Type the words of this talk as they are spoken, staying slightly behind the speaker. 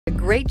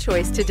great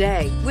choice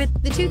today with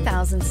the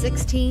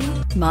 2016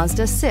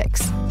 Mazda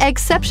 6.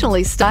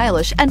 Exceptionally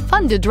stylish and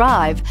fun to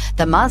drive,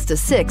 the Mazda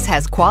 6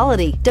 has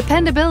quality,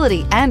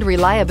 dependability, and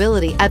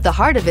reliability at the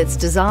heart of its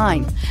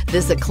design.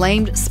 This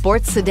acclaimed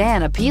sports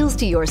sedan appeals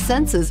to your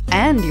senses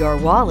and your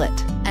wallet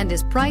and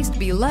is priced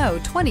below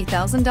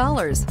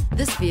 $20,000.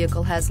 This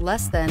vehicle has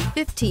less than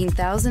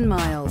 15,000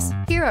 miles.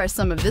 Here are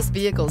some of this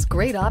vehicle's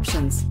great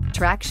options: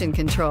 traction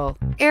control,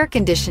 air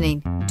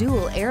conditioning,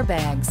 dual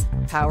airbags,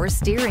 power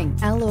steering,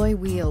 alloy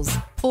wheels,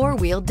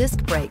 four-wheel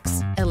disc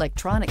brakes,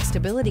 electronic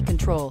stability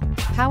control,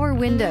 power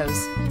windows,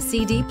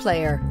 CD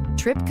player,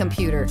 trip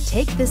computer.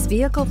 Take this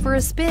vehicle for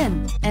a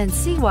spin and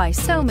see why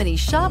so many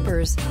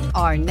shoppers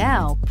are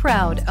now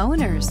proud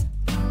owners.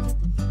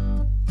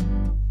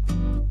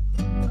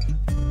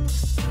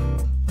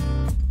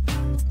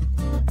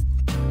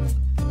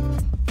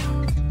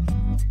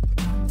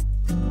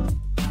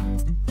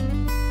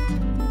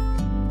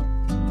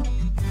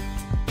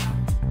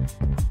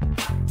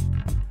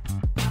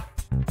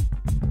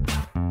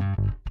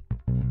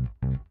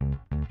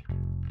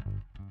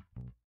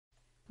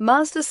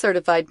 Mazda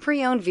certified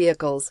pre-owned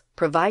vehicles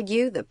provide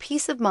you the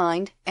peace of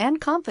mind and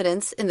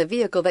confidence in the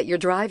vehicle that you're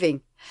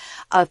driving.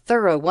 A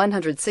thorough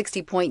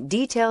 160-point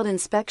detailed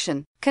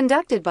inspection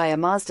conducted by a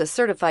Mazda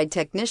certified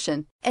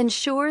technician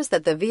ensures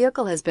that the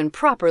vehicle has been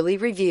properly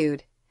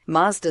reviewed.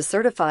 Mazda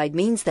certified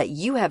means that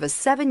you have a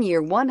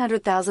 7-year,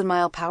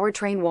 100,000-mile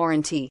powertrain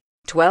warranty,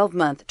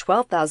 12-month,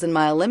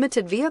 12,000-mile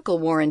limited vehicle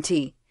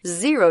warranty,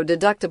 0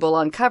 deductible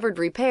on covered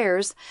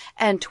repairs,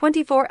 and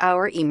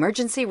 24-hour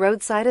emergency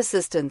roadside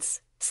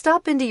assistance.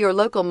 Stop into your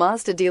local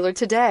Mazda dealer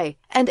today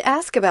and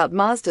ask about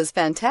Mazda's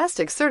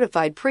fantastic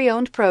certified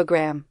pre-owned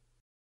program.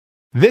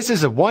 This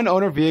is a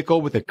one-owner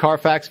vehicle with a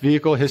CARFAX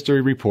Vehicle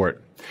History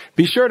Report.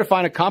 Be sure to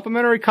find a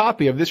complimentary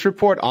copy of this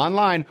report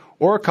online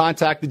or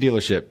contact the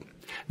dealership.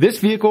 This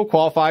vehicle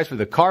qualifies for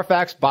the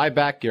CARFAX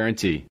Buyback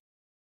Guarantee.